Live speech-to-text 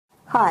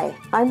Hi,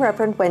 I'm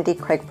Reverend Wendy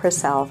Craig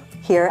Purcell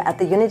here at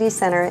the Unity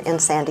Center in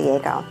San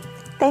Diego.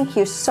 Thank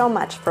you so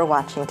much for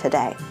watching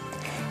today.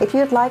 If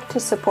you'd like to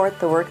support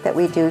the work that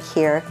we do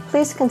here,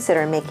 please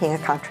consider making a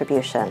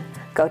contribution.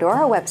 Go to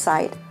our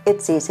website.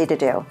 It's easy to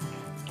do.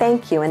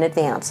 Thank you in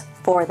advance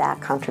for that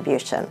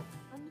contribution.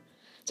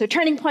 So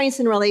turning points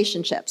in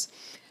relationships.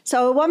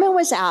 So a woman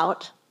was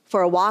out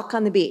for a walk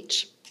on the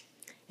beach.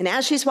 And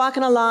as she's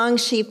walking along,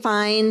 she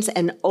finds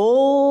an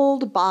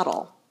old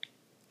bottle,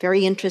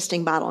 very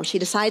interesting bottle, and she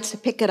decides to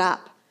pick it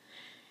up.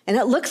 And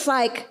it looks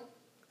like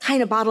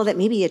kind of bottle that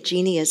maybe a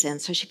genie is in,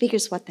 so she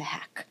figures, what the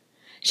heck?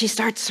 She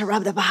starts to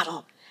rub the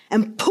bottle,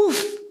 and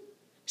poof,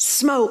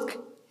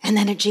 smoke, and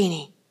then a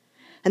genie.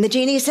 And the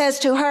genie says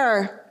to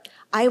her,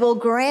 I will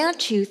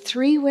grant you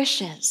 3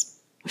 wishes.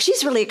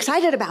 She's really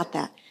excited about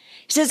that.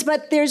 He says,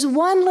 but there's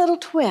one little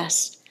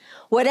twist.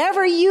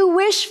 Whatever you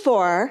wish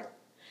for,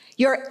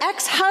 your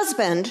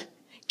ex-husband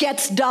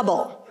gets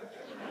double.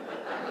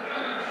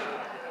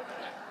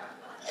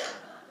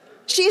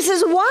 She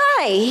says,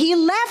 why? He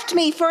left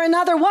me for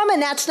another woman.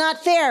 That's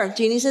not fair.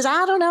 Genie says,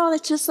 I don't know.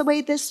 That's just the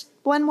way this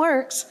one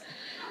works.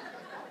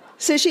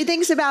 So she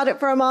thinks about it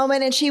for a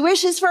moment, and she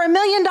wishes for $1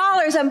 million,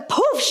 and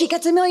poof, she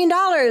gets $1 million.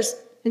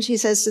 And she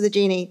says to the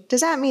genie,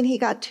 does that mean he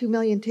got 2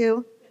 million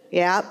too?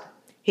 Yep,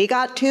 he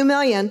got 2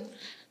 million.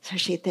 So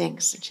she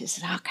thinks, and she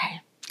says,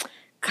 okay,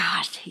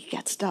 gosh, he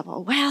gets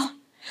double. Well,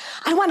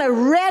 I want a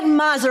red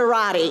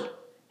Maserati.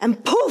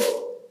 And poof,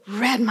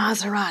 red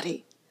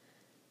Maserati.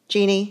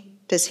 Genie,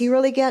 does he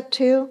really get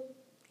 2?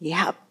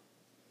 Yep.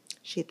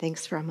 She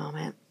thinks for a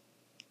moment.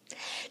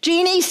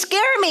 Genie,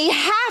 scare me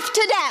half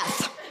to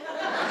death.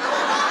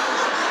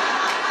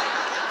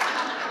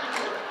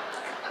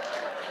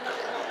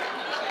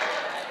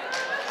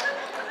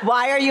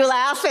 Why are you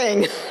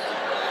laughing?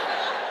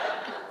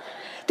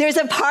 There's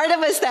a part of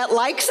us that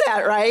likes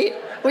that, right?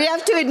 We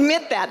have to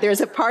admit that.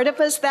 There's a part of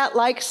us that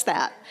likes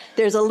that.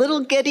 There's a little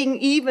getting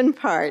even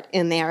part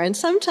in there, and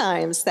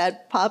sometimes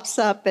that pops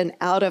up and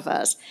out of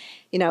us,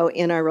 you know,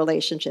 in our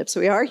relationships.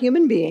 We are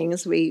human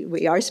beings.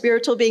 We are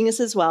spiritual beings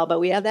as well, but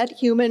we have that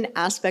human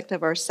aspect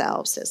of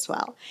ourselves as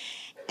well.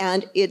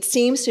 And it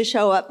seems to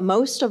show up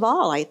most of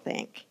all, I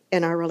think,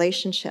 in our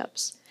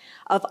relationships.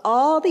 Of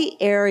all the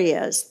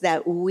areas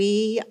that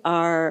we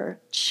are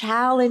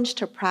challenged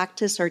to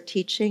practice our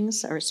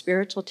teachings, our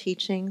spiritual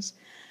teachings,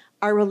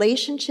 our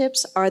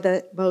relationships are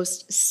the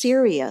most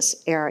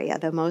serious area,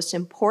 the most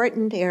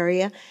important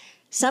area,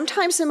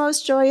 sometimes the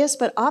most joyous,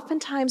 but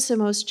oftentimes the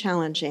most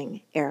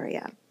challenging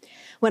area.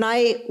 When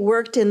I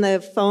worked in the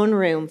phone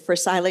room for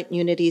Silent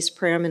Unity's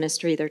prayer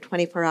ministry, their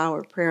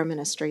 24-hour prayer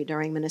ministry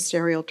during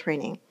ministerial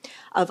training,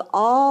 of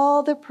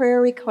all the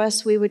prayer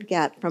requests we would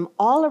get from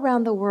all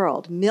around the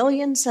world,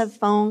 millions of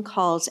phone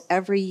calls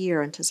every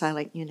year into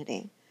Silent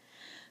Unity,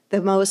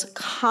 the most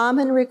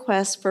common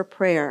request for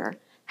prayer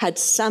had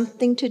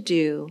something to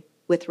do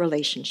with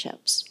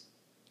relationships.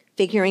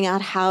 Figuring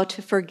out how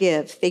to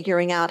forgive,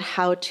 figuring out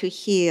how to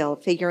heal,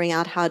 figuring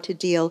out how to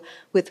deal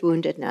with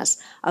woundedness.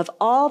 Of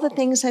all the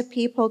things that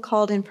people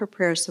called in for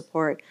prayer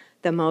support,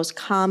 the most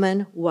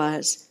common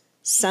was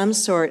some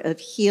sort of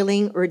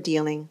healing or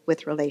dealing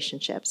with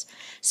relationships.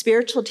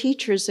 Spiritual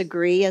teachers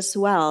agree as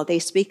well. They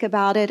speak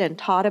about it and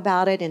taught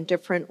about it in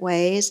different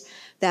ways,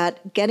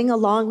 that getting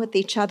along with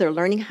each other,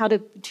 learning how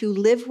to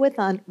live with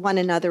one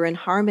another in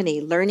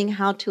harmony, learning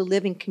how to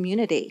live in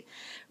community,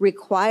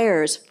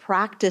 requires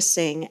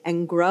practicing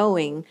and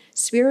growing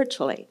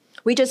spiritually.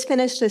 We just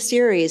finished a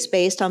series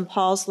based on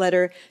Paul's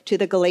letter to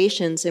the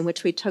Galatians, in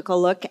which we took a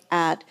look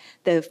at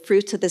the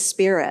fruits of the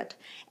Spirit.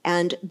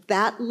 And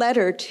that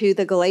letter to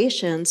the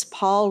Galatians,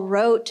 Paul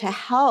wrote to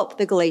help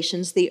the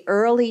Galatians, the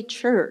early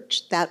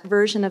church, that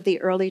version of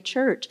the early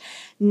church,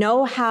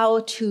 know how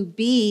to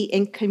be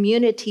in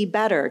community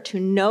better, to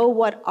know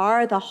what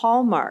are the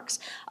hallmarks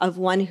of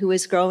one who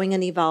is growing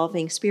and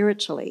evolving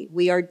spiritually.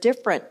 We are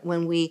different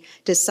when we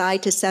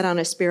decide to set on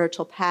a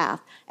spiritual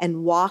path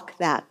and walk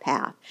that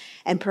path.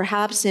 And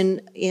perhaps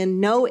in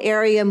no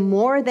area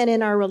more than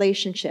in our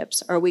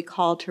relationships are we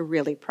called to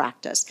really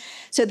practice.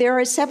 So there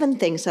are 7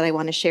 things that I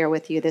want to share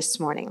with you this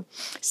morning.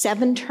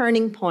 7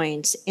 turning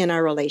points in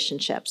our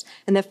relationships.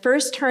 And the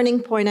first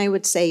turning point I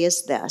would say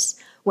is this: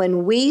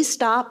 when we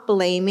stop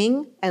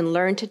blaming and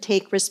learn to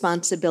take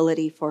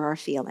responsibility for our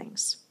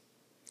feelings.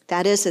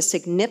 That is a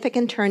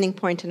significant turning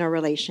point in our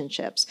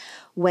relationships.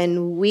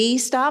 When we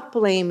stop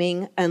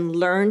blaming and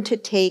learn to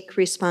take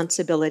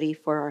responsibility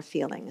for our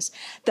feelings.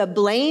 The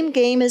blame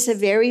game is a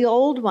very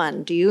old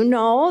one. Do you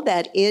know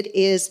that it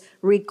is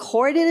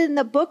recorded in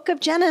the book of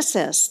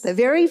Genesis? The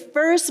very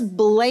first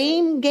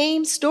blame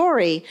game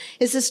story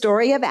is the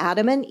story of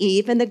Adam and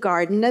Eve in the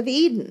Garden of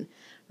Eden.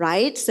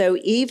 Right? So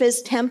Eve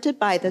is tempted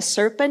by the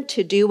serpent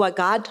to do what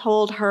God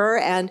told her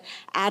and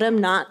Adam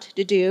not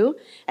to do,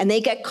 and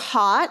they get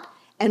caught.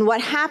 And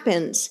what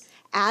happens?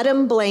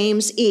 Adam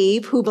blames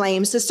Eve, who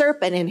blames the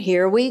serpent, and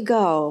here we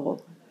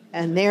go.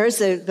 And there's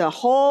the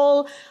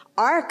whole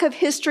arc of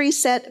history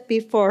set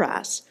before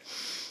us.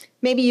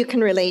 Maybe you can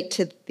relate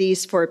to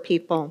these 4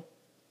 people.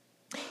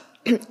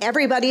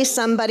 Everybody,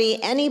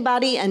 somebody,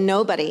 anybody, and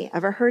nobody.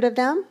 Ever heard of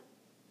them?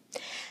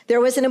 There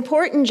was an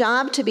important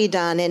job to be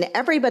done, and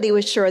everybody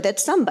was sure that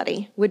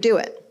somebody would do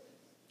it.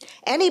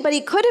 Anybody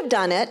could have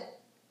done it,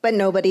 but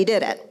nobody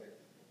did it.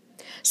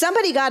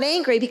 Somebody got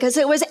angry because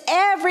it was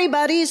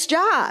everybody's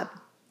job.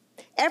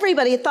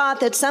 Everybody thought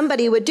that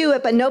somebody would do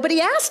it, but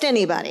nobody asked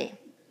anybody.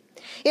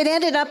 It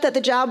ended up that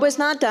the job was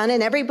not done,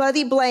 and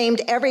everybody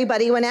blamed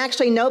everybody when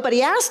actually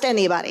nobody asked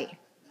anybody.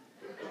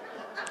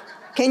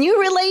 Can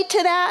you relate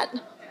to that?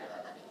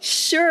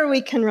 Sure,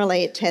 we can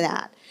relate to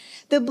that.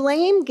 The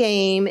blame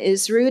game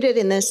is rooted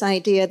in this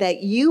idea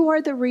that you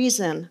are the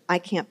reason I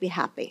can't be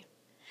happy.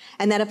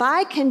 And that if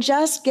I can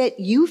just get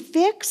you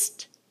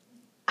fixed,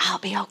 I'll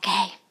be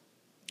okay.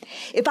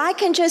 If I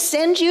can just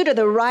send you to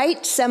the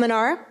right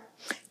seminar,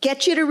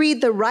 get you to read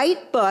the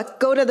right book,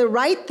 go to the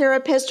right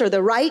therapist or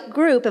the right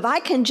group, if I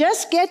can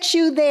just get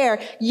you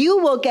there, you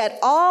will get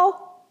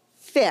all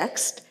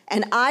fixed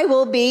and I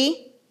will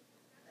be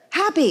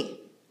happy.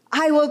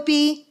 I will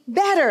be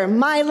better.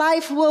 My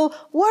life will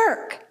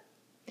work.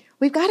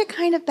 We've got it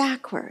kind of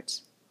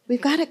backwards.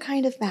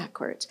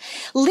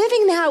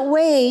 Living that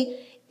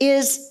way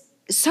is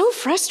so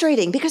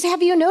frustrating because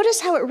have you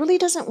noticed how it really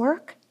doesn't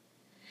work?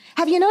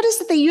 Have you noticed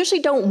that they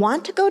usually don't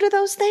want to go to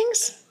those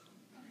things?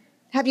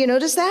 Have you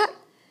noticed that?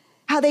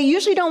 How they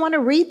usually don't want to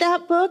read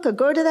that book or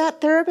go to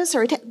that therapist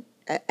or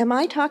am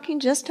I talking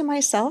just to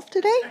myself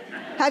today?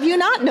 Have you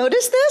not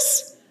noticed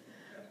this?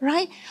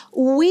 Right?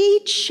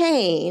 We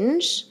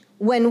change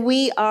when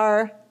we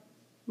are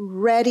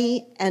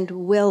ready and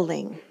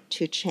willing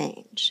to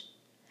change.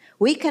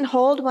 We can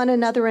hold one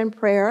another in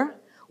prayer.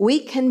 We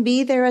can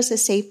be there as a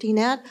safety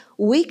net.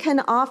 We can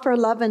offer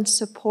love and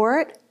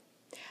support.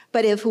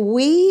 But if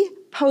we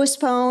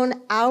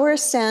postpone our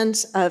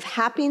sense of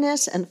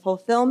happiness and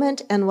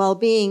fulfillment and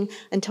well-being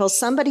until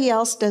somebody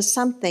else does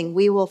something,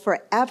 we will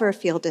forever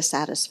feel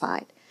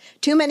dissatisfied.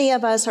 Too many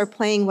of us are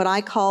playing what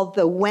I call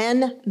the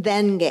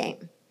when-then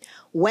game.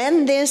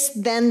 When this,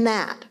 then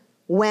that.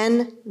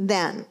 When,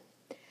 then.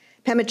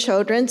 Pema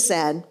Chodron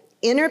said,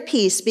 inner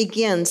peace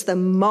begins the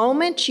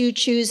moment you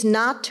choose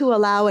not to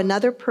allow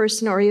another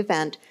person or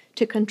event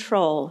to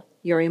control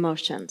your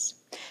emotions.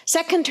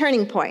 Second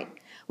turning point,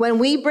 when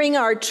we bring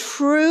our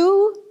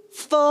true,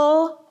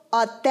 full,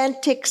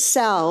 authentic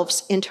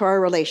selves into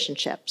our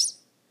relationships.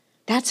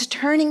 That's a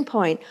turning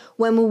point.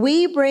 When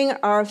we bring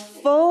our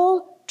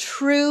full,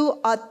 true,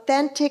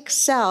 authentic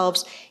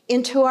selves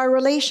into our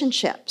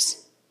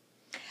relationships.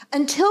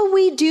 Until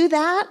we do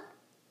that,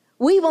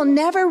 we will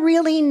never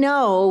really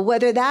know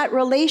whether that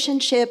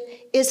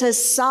relationship is a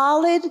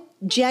solid,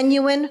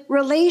 genuine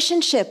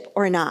relationship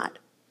or not.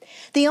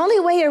 The only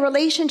way a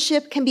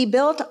relationship can be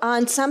built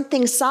on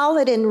something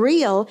solid and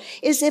real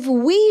is if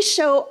we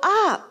show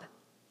up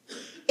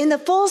in the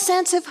full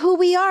sense of who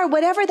we are,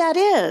 whatever that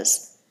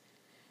is.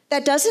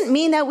 That doesn't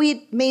mean that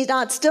we may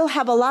not still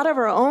have a lot of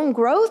our own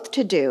growth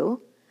to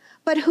do,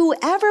 but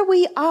whoever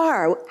we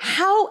are,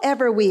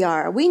 however we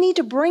are, we need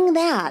to bring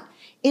that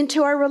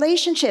into our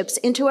relationships,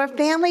 into our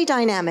family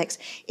dynamics,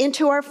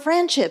 into our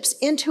friendships,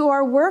 into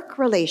our work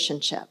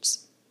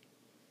relationships.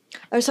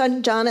 Our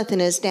son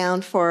Jonathan is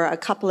down for a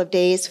couple of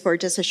days for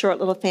just a short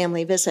little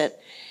family visit.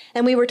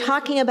 And we were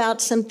talking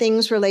about some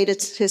things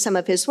related to some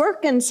of his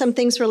work and some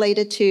things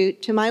related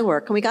to my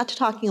work. And we got to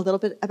talking a little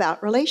bit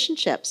about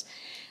relationships.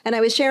 And I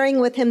was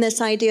sharing with him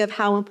this idea of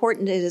how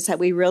important it is that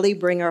we really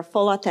bring our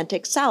full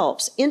authentic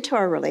selves into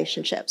our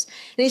relationships.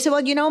 And he said,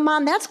 well, you know,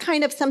 Mom, that's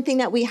kind of something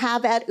that we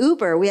have at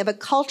Uber. We have a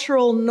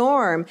cultural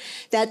norm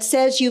that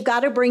says you've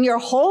got to bring your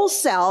whole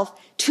self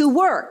to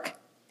work.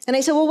 And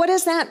I said, well, what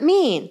does that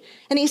mean?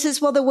 And he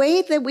says, well, the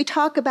way that we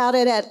talk about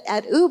it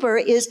at Uber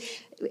is,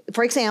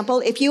 for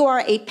example, if you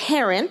are a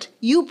parent,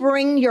 you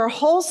bring your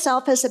whole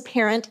self as a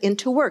parent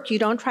into work. You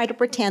don't try to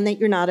pretend that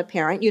you're not a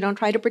parent. You don't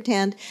try to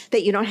pretend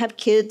that you don't have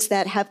kids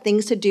that have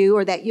things to do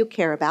or that you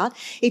care about.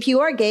 If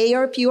you are gay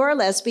or if you are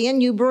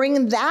lesbian, you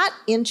bring that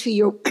into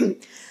your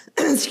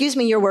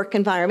your work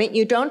environment.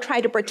 You don't try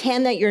to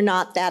pretend that you're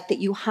not that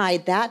you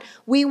hide that.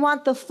 We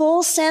want the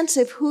full sense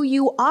of who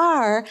you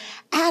are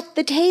at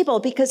the table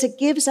because it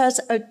gives us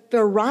a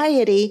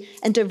variety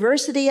and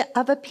diversity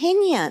of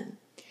opinion.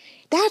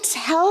 That's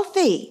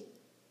healthy.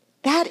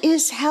 That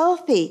is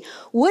healthy.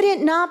 Would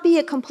it not be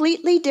a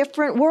completely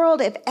different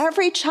world if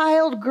every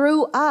child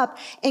grew up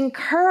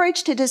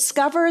encouraged to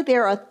discover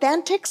their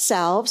authentic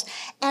selves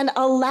and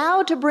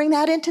allowed to bring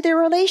that into their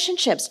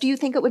relationships? Do you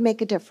think it would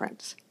make a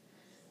difference?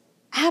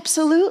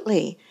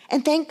 Absolutely.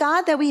 And thank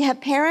God that we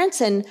have parents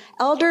and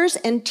elders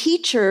and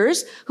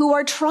teachers who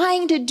are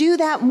trying to do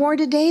that more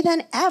today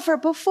than ever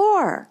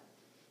before.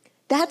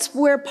 That's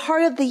where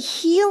part of the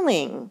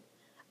healing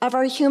of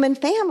our human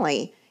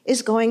family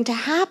is going to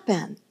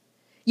happen.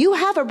 You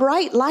have a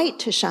bright light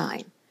to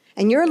shine,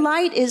 and your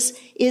light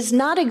is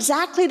not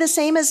exactly the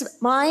same as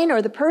mine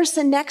or the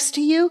person next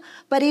to you,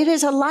 but it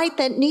is a light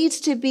that needs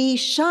to be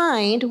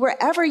shined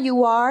wherever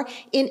you are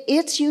in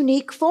its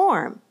unique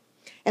form.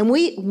 And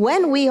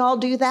when we all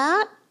do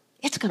that,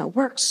 it's going to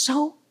work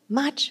so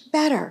much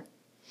better.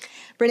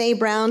 Brené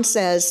Brown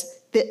says,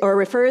 or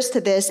refers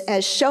to this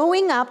as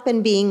showing up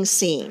and being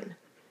seen.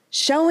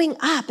 Showing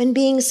up and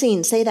being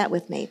seen. Say that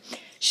with me.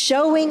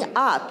 Showing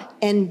up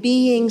and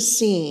being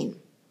seen.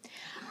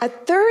 A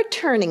third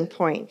turning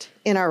point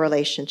in our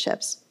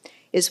relationships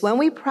is when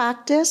we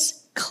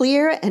practice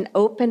clear and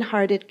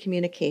open-hearted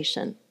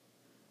communication.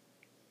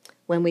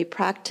 When we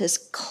practice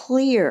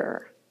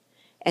clear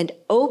and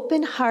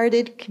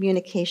open-hearted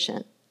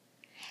communication.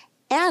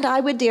 And I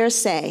would dare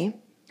say,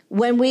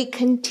 when we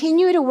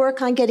continue to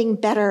work on getting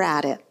better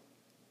at it.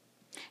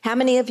 How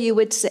many of you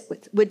would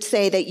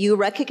say that you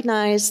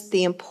recognize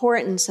the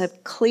importance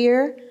of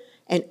clear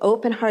and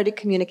open-hearted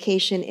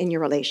communication in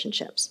your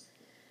relationships?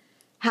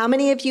 How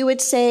many of you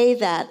would say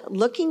that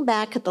looking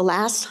back at the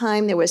last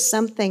time there was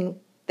something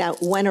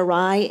that went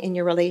awry in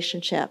your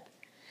relationship,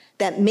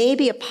 that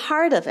maybe a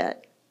part of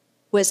it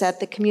was that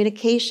the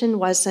communication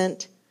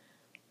wasn't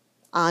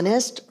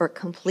honest or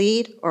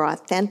complete or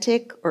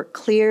authentic or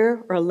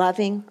clear or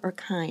loving or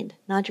kind?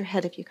 Nod your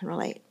head if you can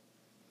relate.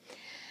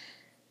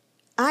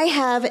 I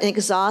have an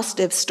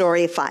exhaustive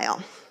story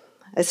file,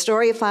 a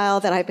story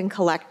file that I've been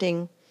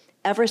collecting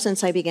ever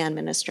since I began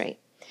ministry.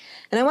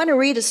 And I want to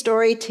read a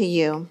story to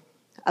you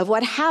of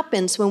what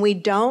happens when we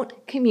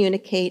don't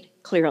communicate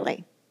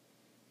clearly.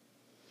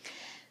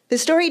 The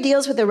story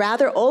deals with a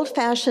rather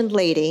old-fashioned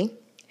lady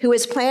who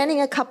was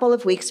planning a couple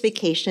of weeks'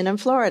 vacation in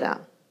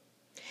Florida.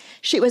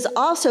 She was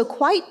also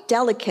quite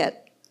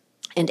delicate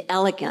and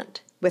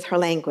elegant with her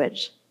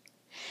language.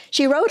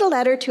 She wrote a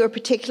letter to a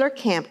particular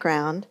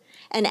campground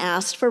and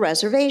asked for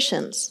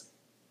reservations.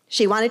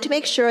 She wanted to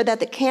make sure that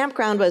the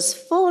campground was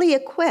fully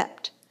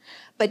equipped,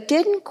 but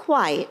didn't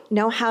quite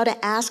know how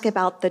to ask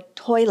about the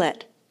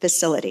toilet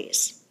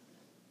facilities.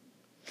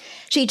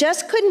 She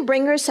just couldn't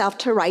bring herself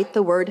to write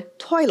the word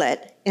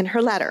toilet in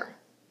her letter.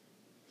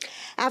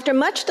 After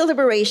much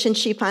deliberation,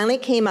 she finally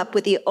came up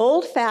with the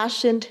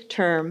old-fashioned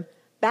term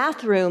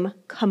bathroom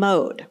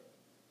commode.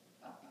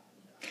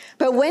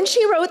 But when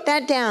she wrote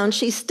that down,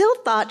 she still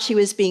thought she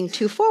was being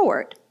too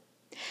forward.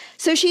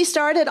 So she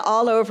started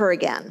all over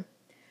again,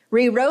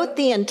 rewrote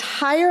the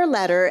entire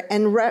letter,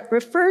 and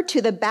referred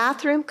to the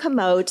bathroom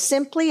commode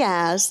simply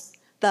as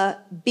the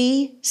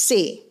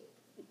BC.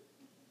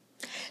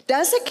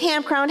 Does a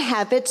campground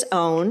have its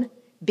own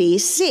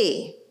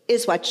BC,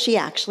 is what she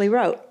actually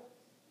wrote.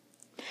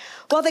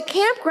 Well, the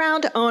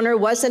campground owner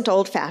wasn't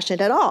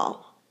old-fashioned at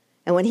all.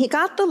 And when he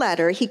got the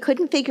letter, he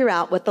couldn't figure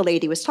out what the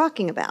lady was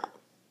talking about.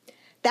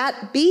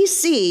 That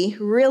BC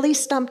really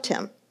stumped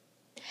him.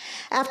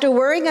 After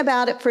worrying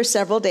about it for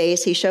several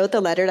days, he showed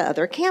the letter to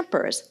other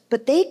campers,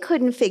 but they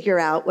couldn't figure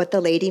out what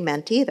the lady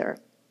meant either.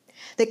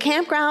 The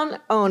campground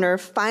owner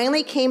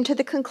finally came to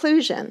the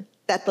conclusion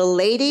that the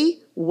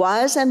lady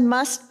was and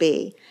must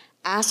be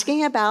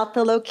asking about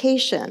the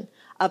location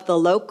of the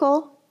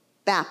local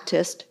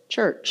Baptist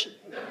church.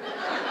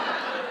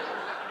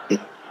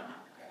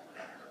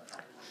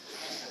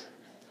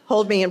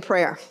 Hold me in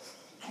prayer.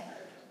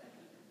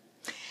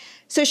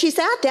 So she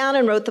sat down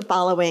and wrote the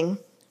following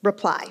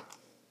reply.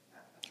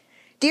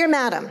 Dear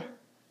Madam,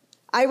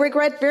 I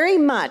regret very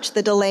much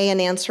the delay in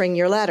answering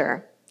your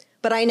letter,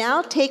 but I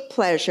now take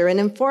pleasure in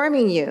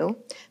informing you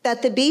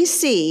that the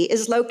BC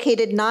is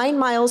located 9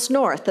 miles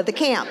north of the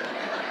camp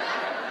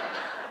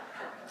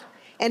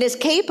and is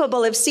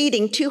capable of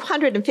seating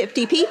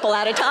 250 people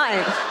at a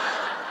time.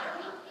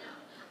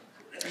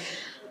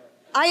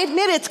 I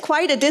admit it's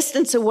quite a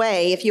distance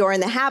away if you are in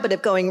the habit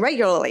of going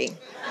regularly.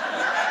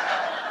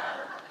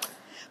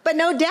 But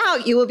no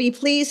doubt you will be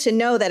pleased to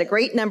know that a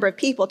great number of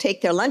people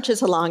take their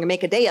lunches along and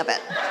make a day of it.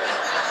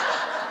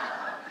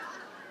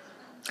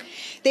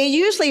 They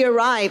usually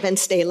arrive and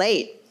stay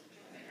late.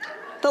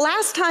 The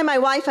last time my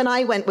wife and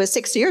I went was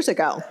 6 years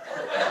ago.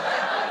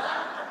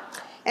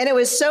 And it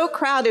was so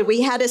crowded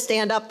we had to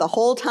stand up the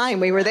whole time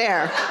we were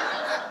there.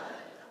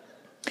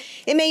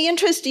 It may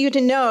interest you to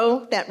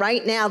know that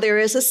right now there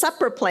is a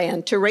supper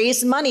plan to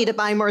raise money to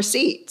buy more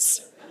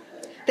seats.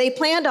 They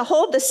plan to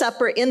hold the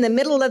supper in the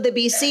middle of the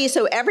BC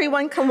so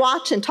everyone can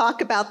watch and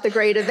talk about the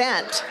great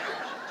event.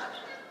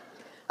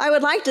 I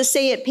would like to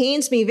say it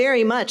pains me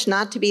very much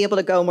not to be able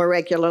to go more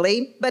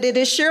regularly, but it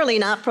is surely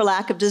not for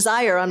lack of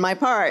desire on my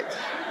part.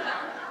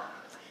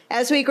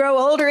 As we grow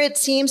older, it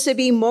seems to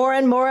be more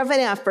and more of an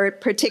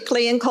effort,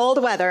 particularly in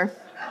cold weather.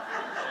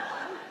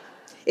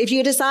 If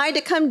you decide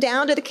to come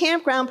down to the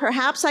campground,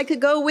 perhaps I could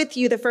go with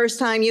you the first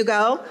time you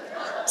go,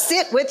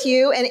 sit with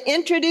you, and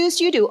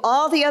introduce you to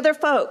all the other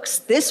folks.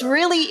 This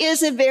really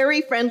is a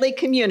very friendly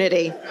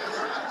community.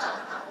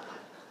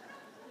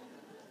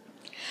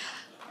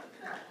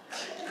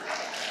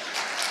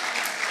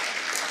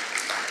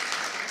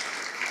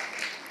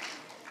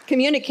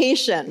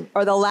 Communication,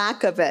 or the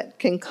lack of it,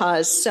 can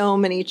cause so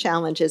many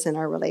challenges in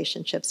our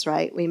relationships,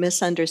 right? We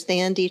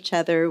misunderstand each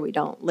other, we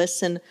don't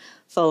listen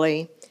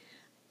fully.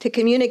 To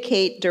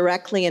communicate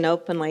directly and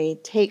openly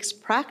takes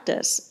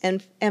practice.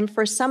 And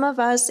for some of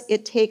us,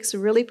 it takes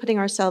really putting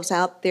ourselves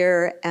out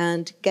there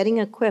and getting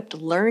equipped,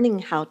 learning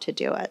how to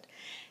do it,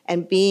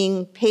 and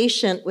being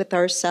patient with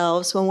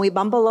ourselves when we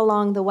bumble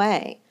along the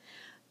way.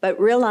 but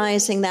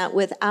realizing that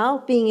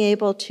without being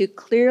able to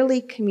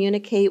clearly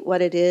communicate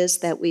what it is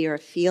that we are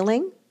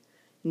feeling,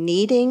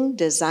 needing,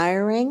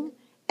 desiring,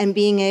 and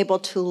being able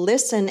to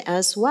listen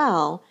as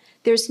well,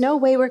 there's no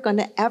way we're going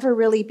to ever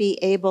really be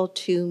able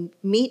to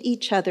meet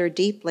each other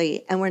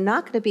deeply, and we're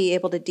not going to be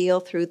able to deal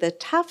through the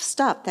tough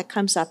stuff that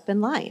comes up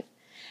in life.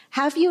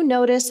 Have you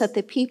noticed that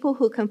the people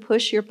who can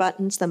push your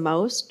buttons the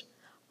most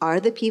are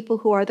the people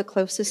who are the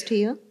closest to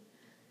you?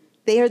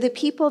 They are the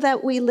people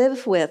that we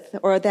live with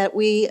or that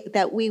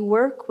we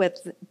work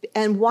with.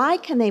 And why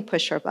can they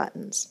push our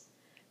buttons?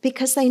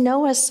 Because they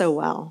know us so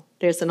well.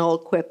 There's an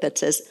old quip that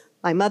says,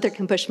 my mother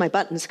can push my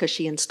buttons because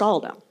she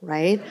installed them,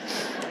 right?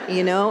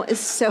 You know,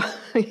 so,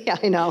 yeah,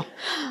 I know.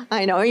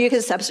 Or you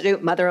can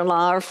substitute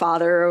mother-in-law or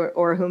father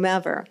or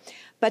whomever.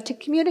 But to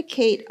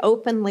communicate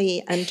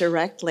openly and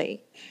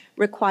directly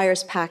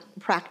requires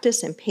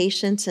practice and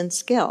patience and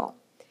skill.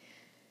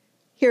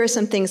 Here are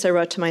some things I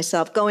wrote to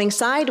myself. Going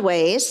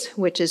sideways,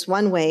 which is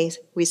one way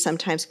we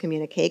sometimes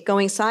communicate,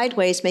 going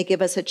sideways may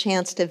give us a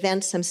chance to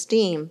vent some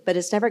steam, but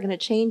it's never going to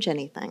change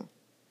anything.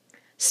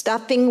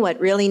 Stuffing what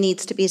really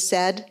needs to be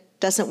said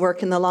doesn't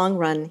work in the long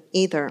run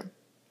either.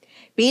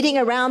 Beating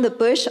around the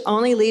bush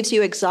only leaves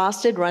you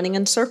exhausted running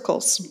in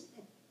circles.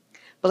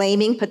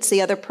 Blaming puts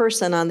the other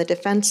person on the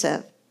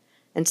defensive.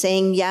 And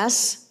saying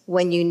yes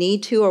when you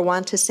need to or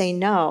want to say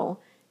no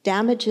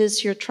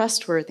damages your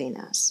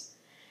trustworthiness.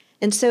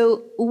 And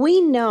so we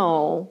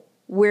know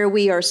where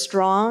we are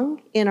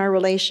strong in our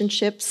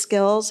relationship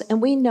skills,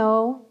 and we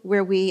know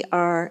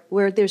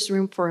where there's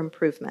room for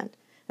improvement.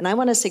 And I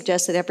want to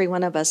suggest that every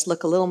one of us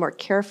look a little more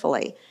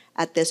carefully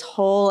at this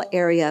whole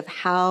area of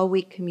how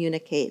we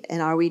communicate,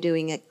 and are we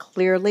doing it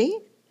clearly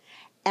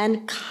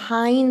and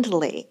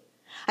kindly?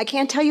 I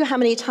can't tell you how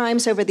many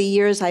times over the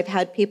years I've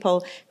had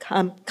people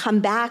come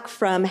back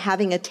from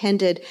having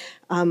attended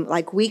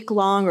like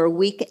week-long or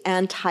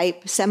weekend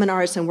type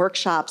seminars and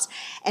workshops.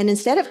 And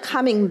instead of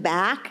coming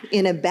back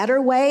in a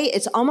better way,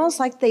 it's almost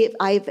like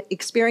I've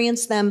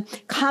experienced them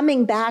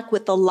coming back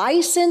with the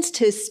license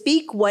to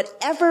speak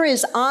whatever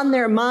is on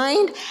their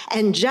mind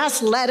and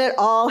just let it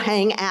all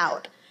hang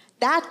out.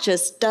 That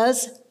just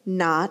does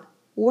not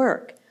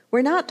work.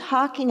 We're not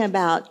talking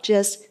about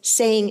just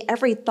saying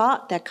every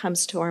thought that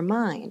comes to our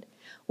mind.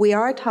 We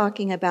are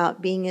talking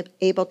about being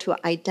able to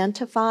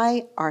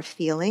identify our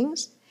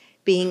feelings,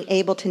 being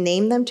able to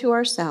name them to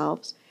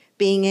ourselves,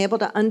 being able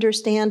to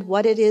understand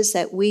what it is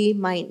that we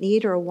might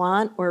need or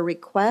want or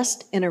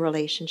request in a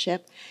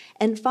relationship,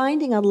 and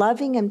finding a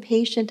loving and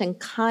patient and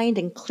kind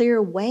and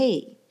clear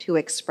way to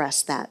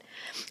express that.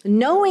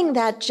 Knowing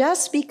that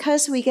just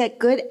because we get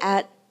good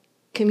at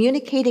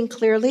communicating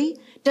clearly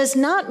does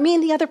not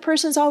mean the other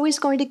person's always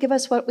going to give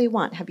us what we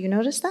want. Have you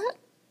noticed that?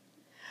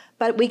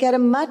 But we have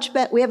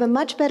a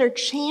much better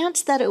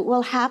chance that it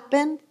will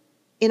happen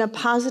in a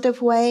positive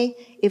way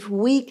if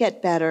we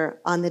get better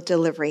on the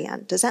delivery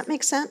end. Does that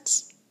make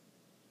sense?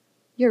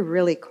 You're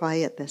really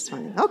quiet this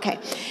one. Okay.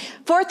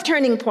 Fourth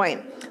turning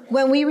point.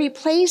 When we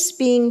replace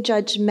being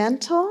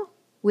judgmental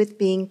with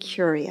being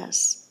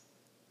curious.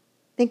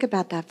 Think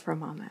about that for a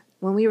moment.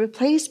 When we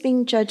replace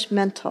being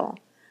judgmental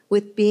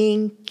with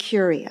being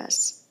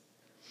curious.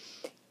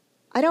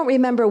 I don't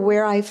remember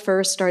where I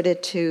first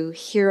started to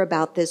hear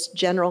about this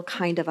general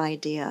kind of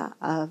idea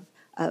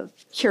of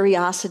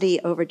curiosity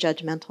over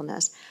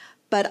judgmentalness.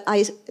 But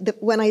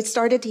when I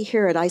started to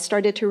hear it, I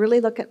started to really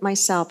look at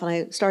myself, and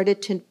I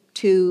started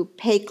to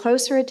pay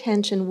closer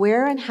attention.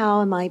 Where and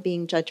how am I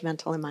being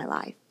judgmental in my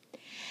life?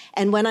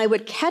 And when I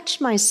would catch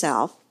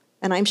myself,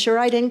 and I'm sure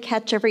I didn't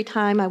catch every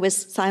time I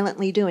was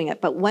silently doing it,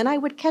 but when I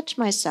would catch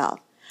myself,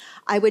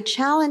 I would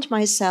challenge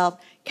myself,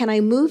 can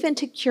I move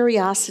into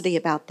curiosity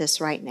about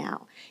this right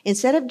now?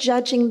 Instead of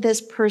judging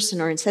this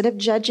person or instead of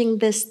judging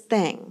this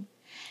thing,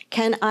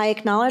 can I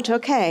acknowledge,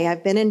 okay,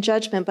 I've been in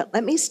judgment, but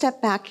let me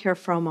step back here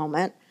for a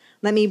moment.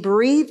 Let me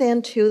breathe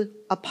into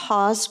a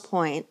pause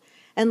point,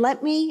 and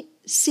let me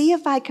see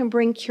if I can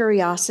bring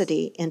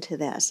curiosity into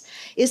this.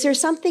 Is there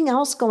something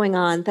else going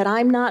on that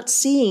I'm not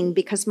seeing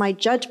because my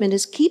judgment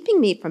is keeping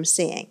me from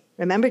seeing?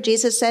 Remember,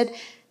 Jesus said,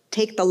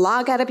 take the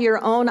log out of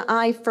your own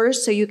eye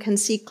first so you can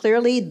see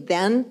clearly,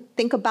 then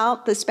think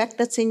about the speck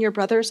that's in your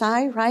brother's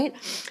eye, right?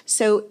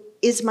 So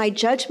is my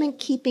judgment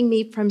keeping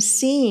me from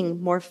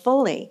seeing more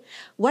fully?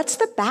 What's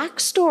the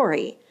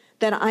backstory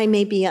that I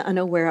may be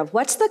unaware of?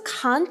 What's the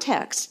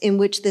context in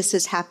which this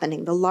is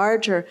happening, the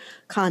larger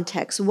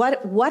context?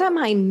 What am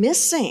I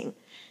missing?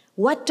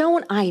 What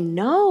don't I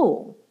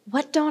know?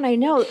 What don't I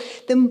know?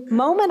 The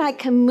moment I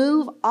can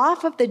move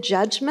off of the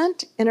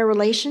judgment in a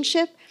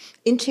relationship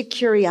into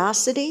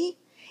curiosity,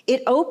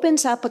 it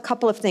opens up a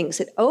couple of things.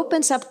 It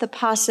opens up the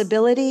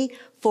possibility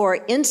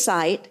for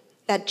insight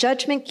that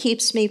judgment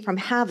keeps me from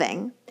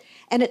having,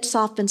 and it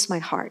softens my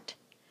heart.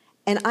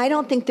 And I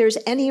don't think there's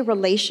any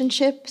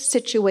relationship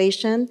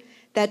situation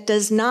that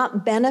does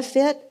not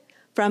benefit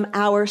from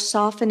our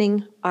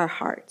softening our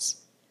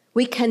hearts.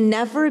 We can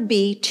never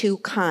be too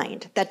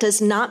kind. That does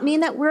not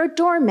mean that we're a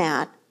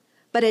doormat,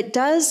 But it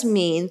does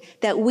mean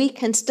that we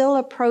can still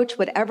approach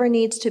whatever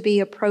needs to be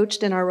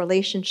approached in our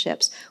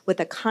relationships with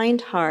a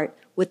kind heart,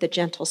 with a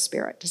gentle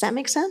spirit. Does that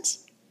make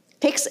sense?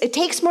 It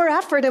takes more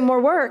effort and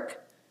more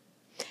work.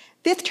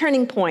 Fifth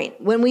turning point,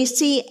 when we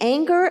see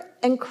anger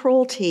and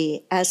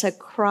cruelty as a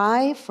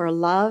cry for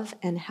love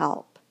and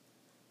help.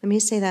 Let me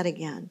say that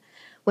again.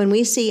 When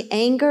we see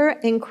anger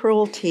and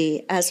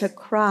cruelty as a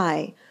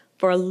cry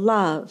for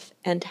love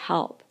and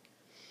help.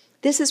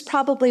 This is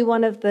probably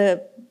one of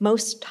the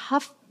most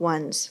tough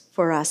ones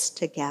for us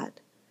to get,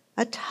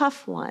 a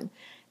tough one.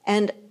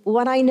 And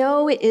what I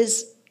know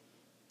is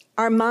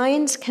our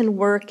minds can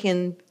work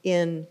in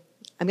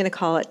I'm going to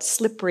call it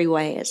slippery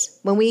ways.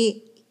 When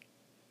we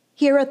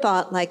hear a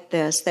thought like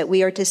this, that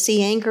we are to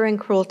see anger and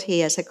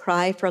cruelty as a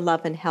cry for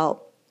love and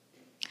help,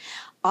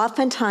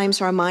 oftentimes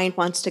our mind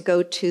wants to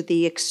go to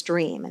the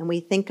extreme, and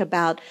we think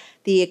about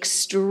the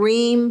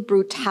extreme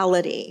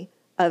brutality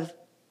of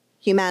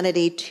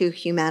humanity to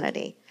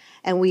humanity.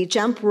 And we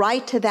jump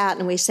right to that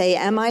and we say,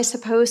 am I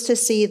supposed to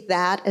see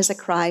that as a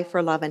cry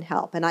for love and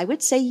help? And I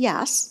would say,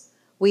 yes,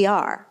 we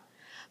are.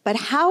 But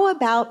how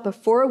about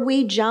before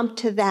we jump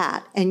to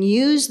that and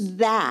use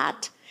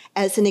that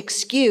as an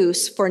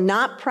excuse for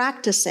not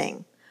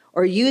practicing,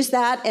 or use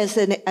that as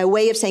a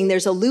way of saying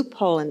there's a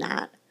loophole in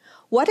that?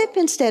 What if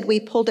instead we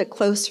pulled it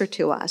closer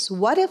to us?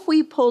 What if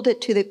we pulled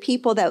it to the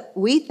people that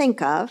we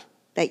think of,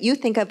 that you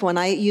think of when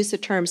I use the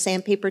term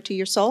sandpaper to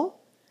your soul?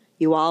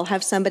 You all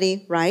have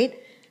somebody, right?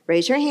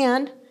 Raise your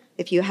hand.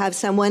 If you have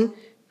someone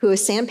who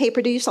is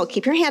sandpaper to your soul,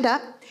 keep your hand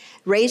up.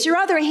 Raise your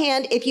other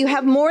hand if you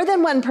have more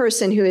than one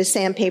person who is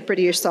sandpaper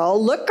to your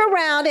soul. Look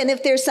around, and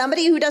if there's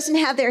somebody who doesn't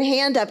have their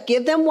hand up,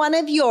 give them one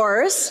of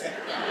yours.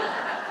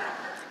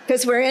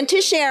 Because we're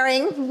into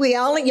sharing. You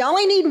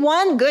only need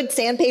one good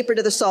sandpaper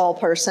to the soul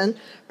person,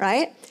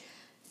 right?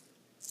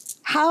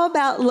 How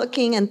about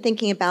looking and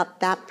thinking about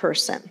that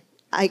person?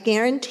 I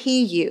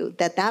guarantee you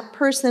that that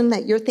person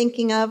that you're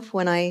thinking of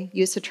when I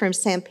use the term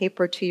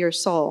sandpaper to your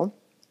soul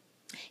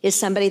is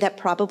somebody that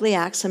probably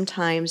acts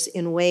sometimes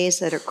in ways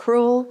that are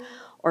cruel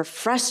or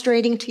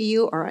frustrating to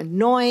you or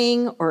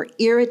annoying or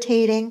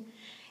irritating,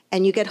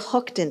 and you get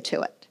hooked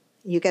into it.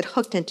 You get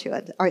hooked into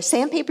it. Our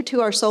sandpaper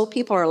to our soul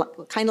people are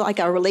kind of like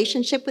our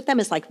relationship with them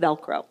is like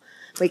Velcro.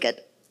 We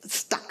get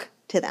stuck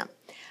to them.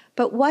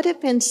 But what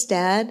if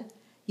instead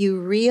you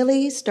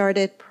really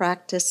started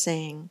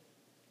practicing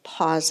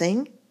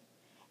pausing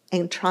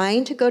and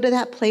trying to go to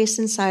that place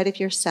inside of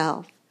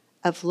yourself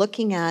of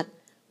looking at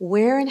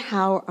where and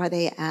how are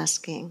they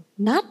asking?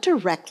 Not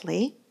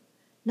directly,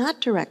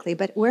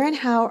 but where and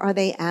how are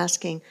they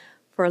asking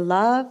for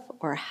love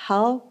or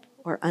help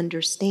or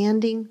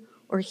understanding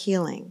or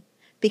healing?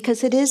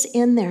 Because it is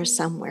in there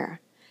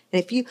somewhere.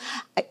 And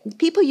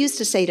people used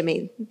to say to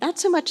me, not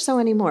so much so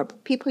anymore,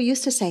 but people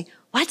used to say,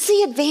 what's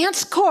the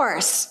advanced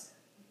course?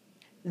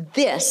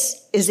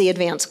 This is the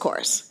advanced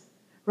course.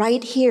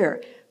 Right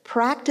here,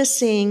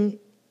 practicing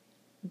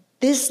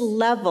this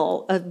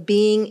level of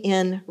being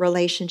in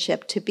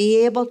relationship, to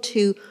be able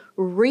to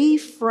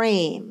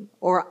reframe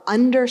or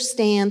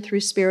understand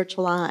through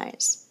spiritual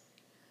eyes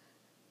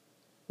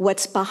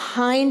what's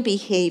behind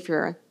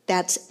behavior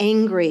that's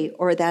angry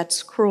or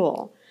that's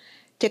cruel.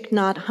 Thich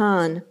Nhat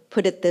Hanh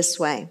put it this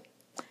way: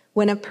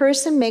 when a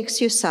person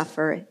makes you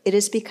suffer, it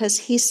is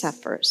because he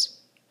suffers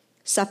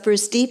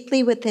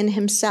deeply within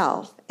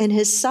himself, and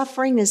his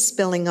suffering is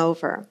spilling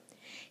over.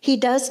 He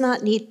does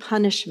not need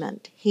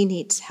punishment, he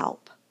needs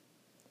help.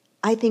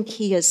 I think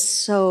he is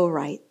so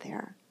right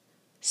there.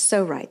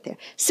 So right there.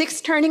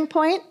 Sixth turning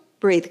point,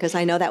 breathe, because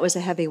I know that was a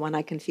heavy one.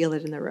 I can feel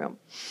it in the room.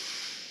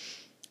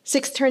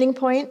 Sixth turning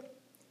point,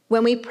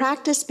 when we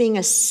practice being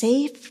a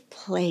safe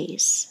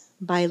place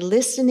by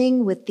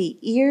listening with the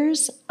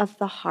ears of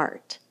the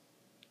heart.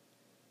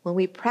 When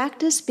we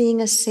practice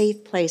being a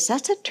safe place,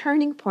 that's a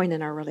turning point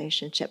in our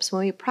relationships.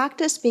 When we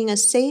practice being a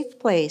safe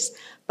place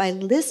by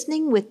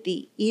listening with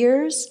the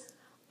ears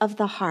of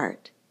the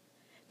heart,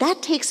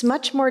 that takes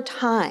much more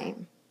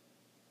time.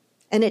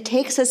 And it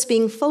takes us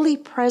being fully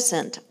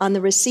present on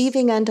the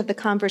receiving end of the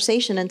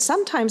conversation, and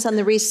sometimes on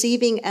the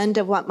receiving end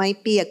of what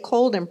might be a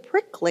cold and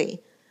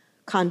prickly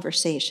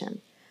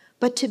conversation.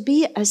 But to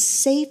be a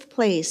safe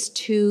place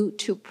to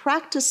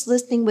practice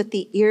listening with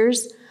the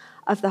ears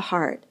of the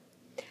heart.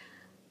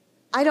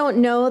 I don't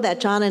know that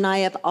John and I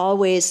have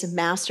always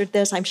mastered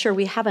this. I'm sure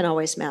we haven't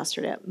always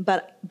mastered it.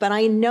 But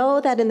I know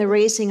that in the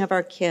raising of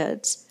our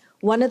kids,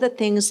 one of the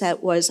things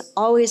that was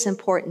always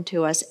important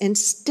to us and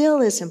still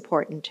is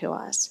important to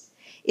us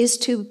is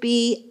to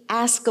be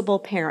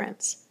askable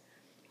parents,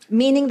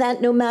 meaning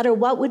that no matter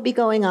what would be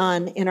going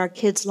on in our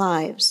kids'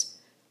 lives,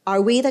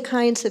 are we the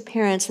kinds of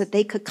parents that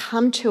they could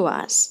come to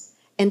us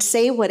and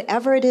say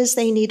whatever it is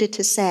they needed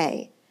to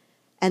say,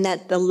 and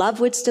that the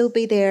love would still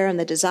be there, and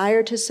the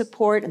desire to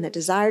support, and the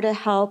desire to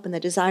help, and the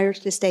desire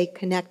to stay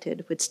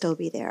connected would still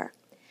be there.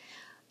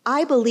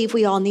 I believe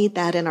we all need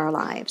that in our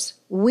lives.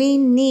 We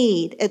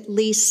need at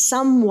least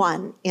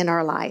someone in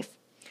our life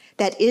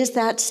that is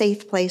that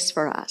safe place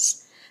for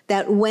us,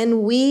 that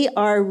when we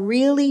are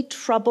really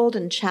troubled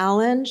and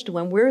challenged,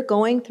 when we're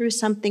going through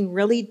something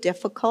really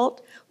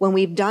difficult, when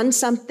we've done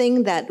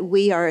something that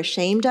we are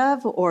ashamed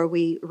of or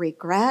we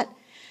regret,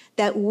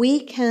 that we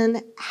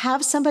can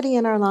have somebody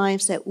in our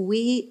lives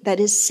that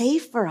is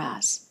safe for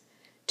us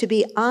to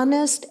be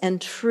honest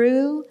and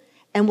true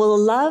and will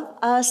love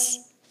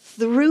us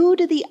through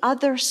to the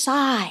other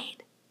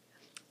side,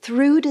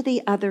 through to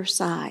the other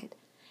side.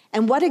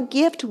 And what a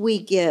gift we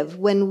give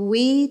when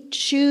we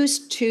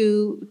choose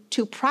to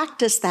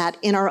practice that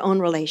in our own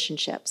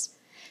relationships,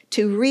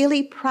 to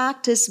really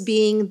practice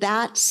being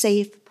that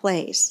safe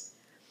place.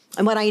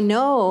 And what I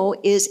know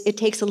is it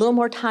takes a little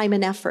more time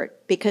and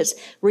effort because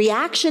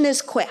reaction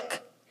is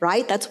quick,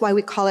 right? That's why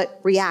we call it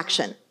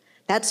reaction.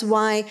 That's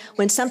why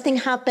when something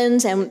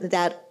happens and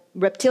that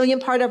reptilian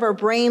part of our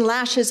brain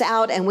lashes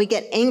out and we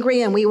get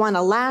angry and we want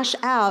to lash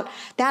out,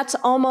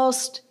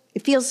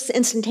 it feels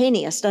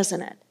instantaneous,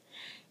 doesn't it?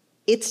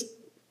 It's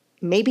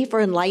maybe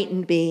for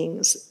enlightened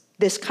beings,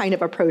 this kind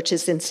of approach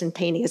is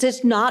instantaneous.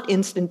 It's not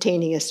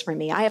instantaneous for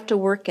me. I have to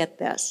work at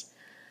this.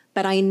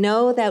 But I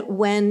know that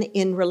when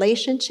in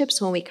relationships,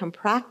 when we can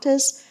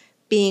practice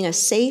being a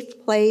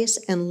safe place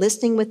and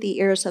listening with the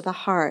ears of the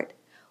heart,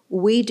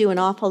 we do an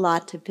awful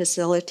lot to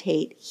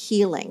facilitate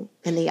healing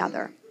in the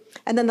other.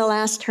 And then the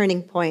last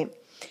turning point,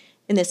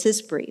 and this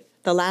is brief,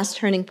 the last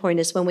turning point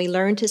is when we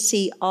learn to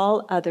see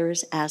all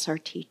others as our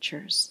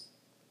teachers.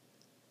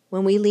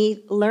 When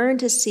we learn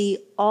to see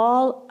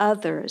all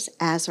others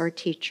as our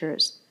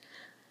teachers,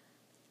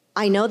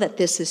 I know that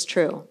this is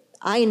true.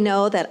 I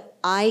know that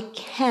I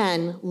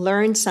can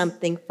learn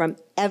something from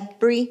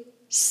every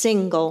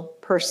single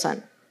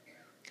person.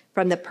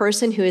 From the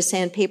person who is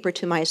sandpaper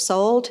to my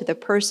soul, to the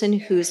person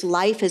whose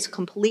life is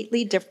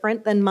completely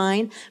different than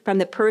mine, from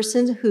the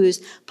person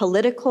whose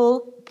political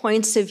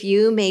points of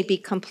view may be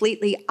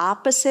completely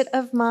opposite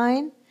of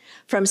mine,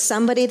 from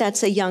somebody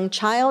that's a young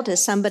child to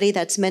somebody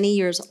that's many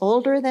years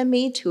older than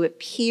me, to a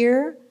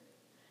peer.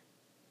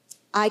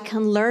 I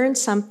can learn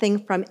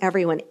something from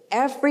everyone.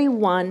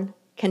 Everyone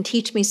can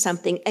teach me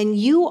something, and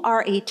you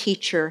are a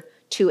teacher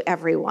to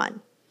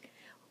everyone.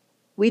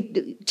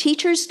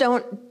 Teachers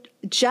don't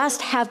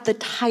just have the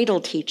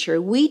title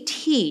teacher. We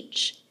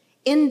teach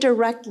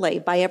indirectly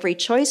by every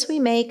choice we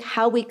make,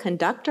 how we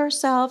conduct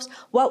ourselves,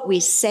 what we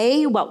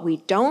say, what we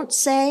don't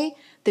say,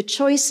 the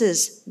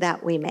choices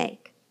that we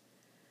make.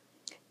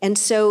 And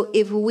so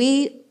if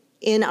we,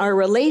 in our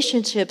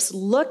relationships,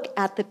 look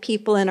at the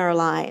people in our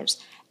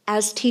lives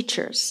as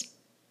teachers,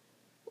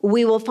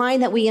 we will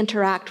find that we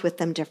interact with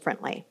them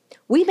differently.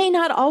 We may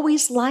not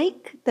always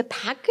like the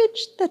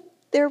package that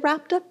they're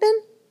wrapped up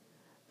in,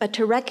 but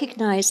to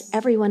recognize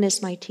everyone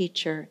is my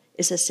teacher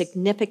is a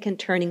significant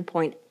turning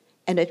point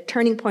and a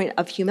turning point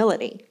of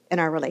humility in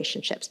our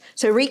relationships.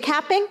 So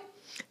recapping,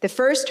 the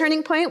first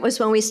turning point was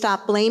when we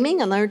stopped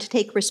blaming and learned to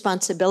take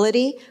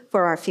responsibility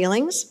for our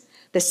feelings.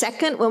 The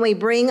second, when we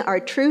bring our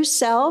true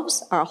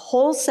selves, our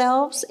whole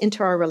selves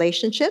into our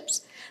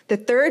relationships. The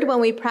third,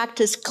 when we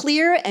practice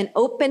clear and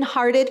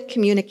open-hearted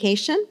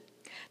communication.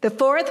 The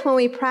fourth, when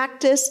we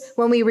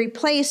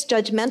replace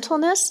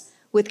judgmentalness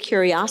with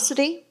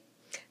curiosity.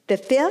 The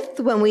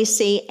fifth, when we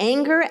see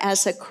anger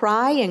as a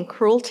cry and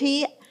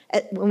cruelty,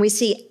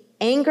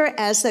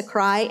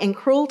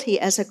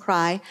 as a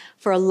cry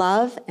for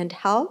love and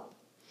help.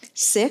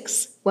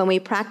 6, when we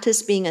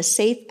practice being a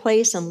safe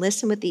place and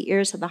listen with the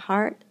ears of the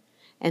heart.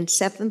 And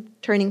 7th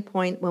turning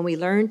point, when we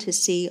learn to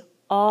see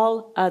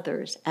all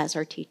others as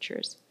our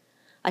teachers.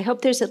 I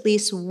hope there's at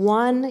least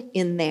one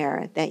in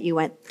there that you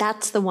went,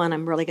 that's the one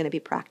I'm really going to be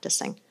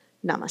practicing.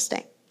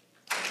 Namaste.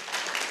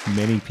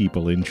 Many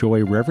people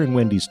enjoy Reverend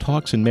Wendy's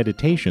talks and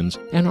meditations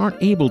and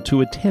aren't able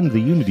to attend the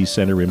Unity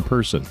Center in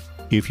person.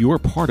 If you're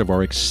part of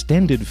our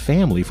extended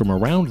family from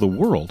around the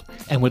world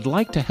and would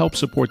like to help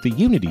support the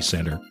Unity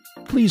Center,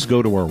 please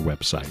go to our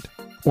website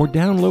or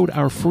download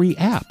our free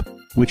app,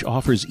 which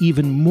offers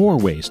even more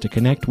ways to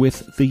connect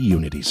with the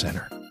Unity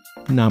Center.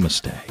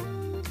 Namaste.